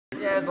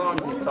Yeah, as long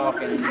as he's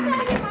talking,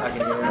 I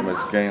can hear him. I'm going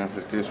to scan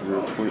this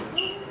real quick.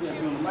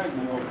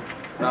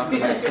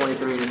 Malcolm had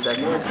 23 in the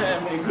second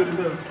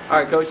half. All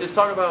right, Coach, just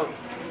talk about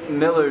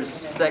Miller's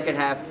second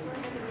half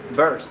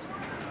burst.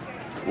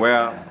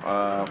 Well,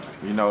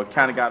 you know, it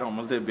kind of got him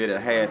a little bit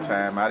at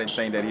halftime. I didn't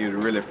think that he was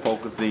really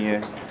focused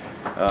in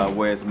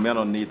where his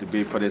mental need to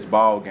be for this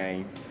ball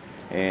game.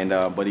 And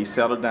but he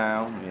settled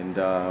down, and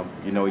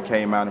you know, he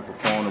came out and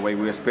performed the way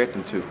we expect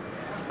him to.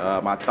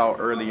 I thought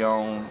early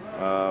on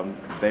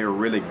they were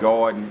really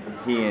guarding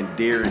he and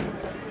Derek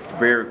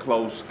very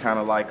close, kind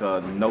of like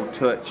a no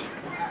touch.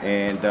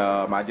 And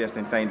I just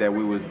didn't think that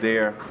we was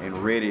there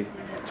and ready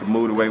to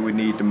move the way we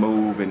need to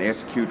move and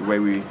execute the way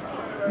we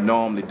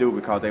normally do,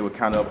 because they were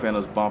kind of up in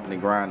us, bumping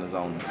and grinding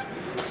on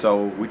us.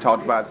 So we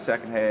talked about the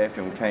second half,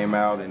 and we came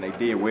out, and they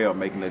did well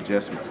making the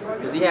adjustments.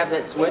 Does he have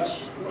that switch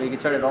where you can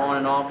turn it on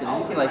and off?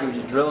 Because it seemed like he was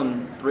just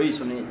drilling threes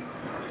from the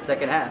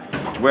second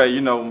half. Well,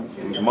 you know,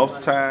 most of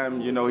the time,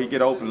 you know, he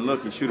get open and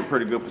look, he shoot a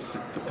pretty good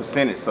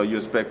percentage, so you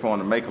expect for him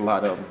to make a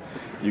lot of them.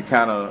 You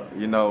kind of,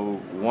 you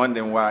know,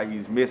 wondering why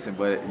he's missing,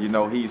 but, you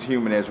know, he's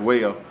human as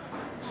well.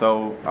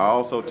 So I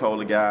also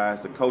told the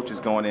guys, the coaches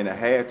going in at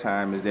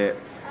halftime, is that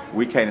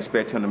we can't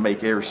expect him to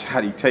make every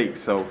shot he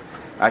takes. So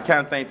I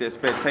kind of think the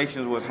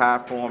expectations was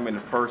high for him in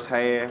the first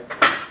half,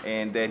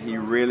 and that he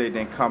really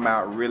didn't come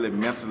out really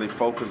mentally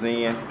focused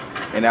in.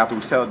 And after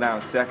we settled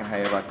down the second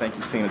half, I think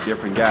you've seen a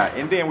different guy.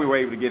 And then we were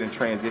able to get in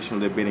transition a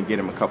little bit and get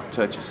him a couple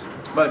touches.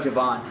 But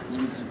Javon, he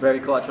was very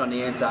clutch on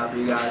the inside for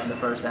you guys in the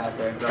first half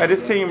there. Hey,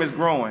 this team is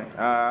growing.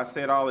 I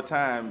say it all the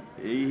time.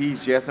 He's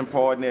just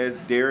important as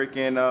Derek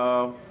and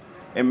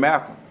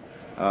Malcolm.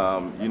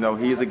 You know,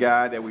 he's a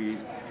guy that we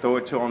throw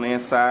it to on the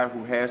inside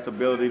who has the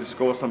ability to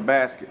score some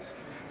baskets.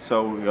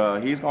 So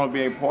he's going to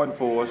be important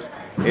for us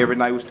every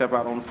night we step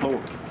out on the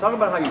floor. Talk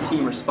about how your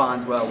team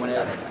responds well when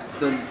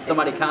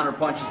somebody counter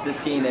punches this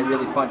team. They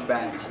really punch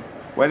back.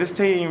 Well, this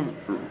team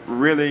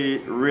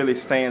really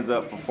stands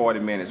up for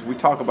 40 minutes. We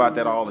talk about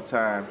that all the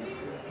time.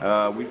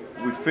 We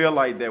feel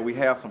like that we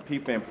have some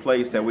people in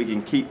place that we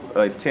can keep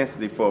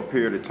intensity for a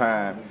period of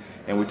time.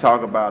 And we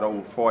talk about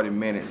over 40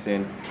 minutes,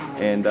 and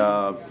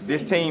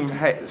this team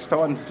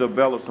starting to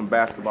develop some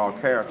basketball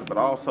character, but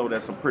also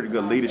there's some pretty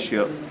good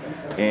leadership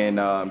in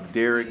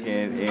Derek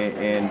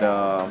and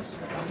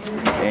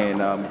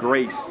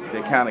Grace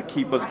that kind of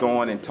keep us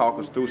going and talk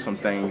us through some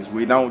things.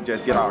 We don't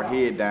just get our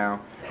head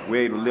down.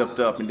 We're able to lift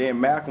up. And then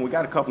Malcolm, we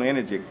got a couple of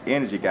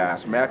energy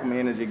guys. Malcolm, an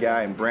energy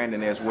guy, and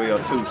Brandon as well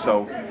too.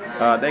 So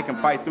they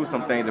can fight through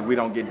some things if we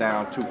don't get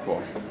down too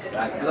far.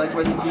 I feel like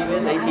where this team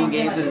is, 18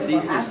 games of the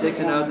season, you're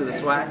 6-0 to the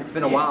SWAC. It's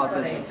been a while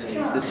since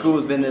the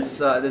school's been this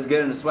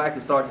good in the SWAC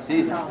to start the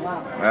season.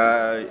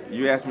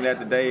 You asked me that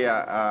today.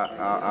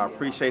 I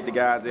appreciate the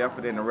guys'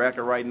 effort in the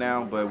record right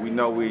now, but we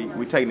know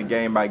we taking it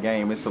game by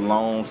game. It's a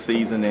long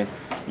season, and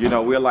you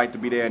know we'd like to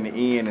be there in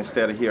the end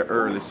instead of here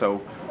early.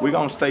 So we're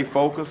gonna stay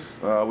focused.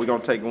 We're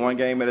going to take one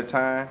game at a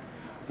time.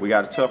 We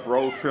got a tough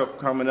road trip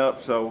coming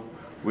up, so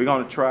we're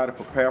going to try to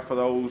prepare for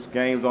those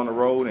games on the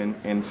road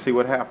and see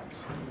what happens.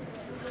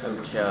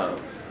 Coach,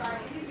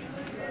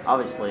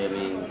 obviously, I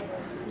mean,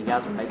 you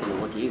guys are making it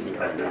look easy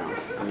right now.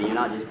 I mean, you're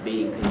not just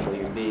beating people,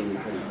 you're beating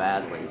them pretty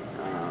badly.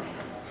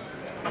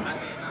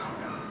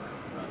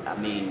 I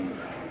mean,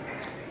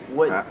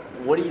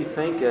 what do you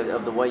think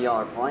of the way y'all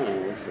are playing?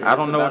 Is I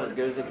don't know. About as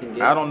good as it can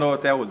get? I don't know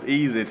if that was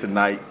easy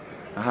tonight.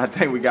 I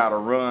think we got a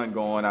run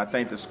going. I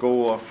think the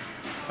score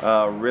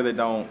really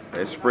don't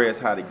express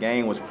how the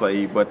game was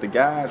played. But the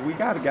guys, we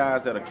got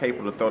guys that are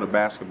capable to throw the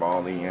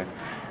basketball in.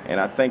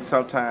 And I think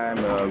sometimes,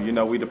 you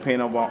know, we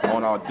depend on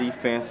our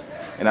defense.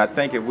 And I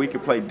think if we can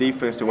play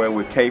defense the way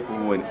we're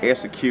capable and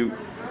execute,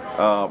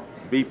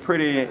 be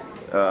pretty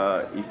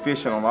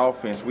efficient on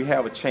offense, we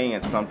have a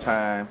chance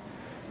sometime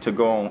to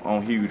go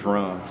on huge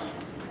runs.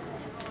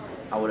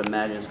 I would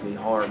imagine it's going to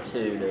be hard,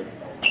 too, to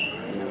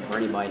for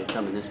anybody to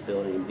come in this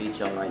building and beat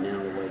y'all right now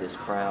the way this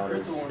crowd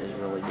is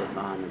really getting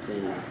behind the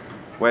team.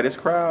 Well, this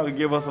crowd will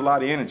give us a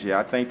lot of energy.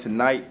 I think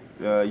tonight,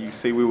 you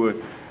see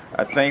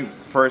I think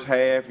first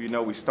half, you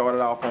know, we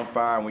started off on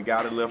fire and we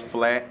got a little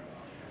flat,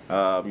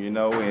 you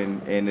know,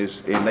 and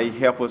they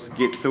help us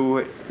get through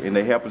it, and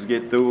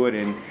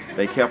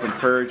they kept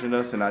encouraging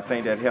us, and I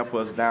think that helped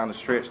us down the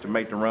stretch to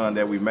make the run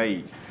that we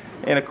made.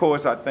 And of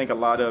course, I think a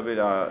lot of it,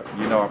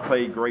 you know, I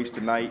played Grace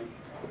tonight.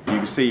 You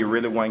can see he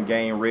really wasn't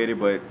game ready,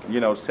 but,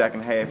 you know,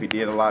 second half he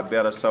did a lot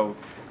better. So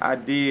I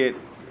did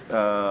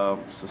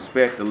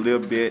suspect a little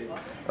bit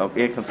of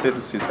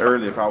inconsistencies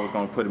early if I was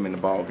going to put him in the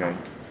ball game.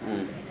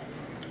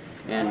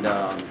 And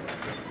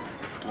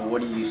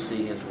what do you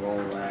see his role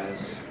as,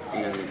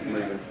 you know,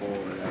 moving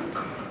forward?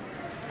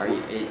 Are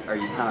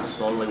you kind of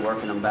slowly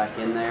working him back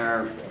in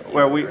there?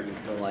 Well, or do you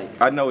feel like...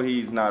 I know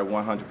he's not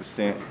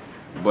 100%.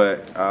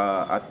 But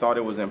I thought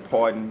it was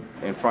important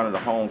in front of the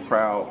home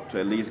crowd to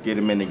at least get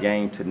him in the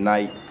game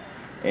tonight.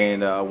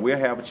 And we'll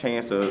have a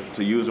chance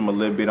to use him a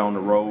little bit on the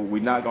road.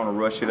 We're not going to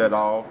rush it at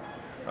all.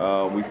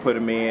 We put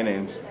him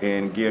in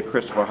and give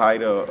Christopher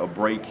Hyder a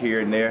break here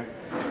and there.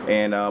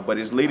 And but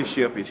his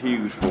leadership is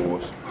huge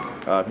for us.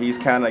 He's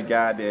kind of a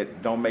guy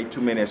that don't make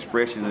too many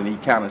expressions, and he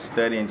kind of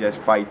study and just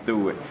fight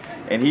through it.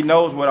 And he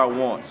knows what I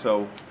want.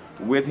 So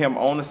with him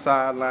on the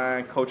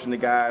sideline, coaching the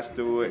guys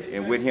through it,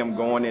 and with him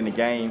going in the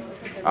game,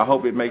 I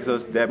hope it makes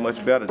us that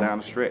much better down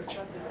the stretch.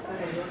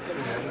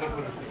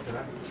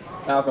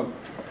 Malcolm,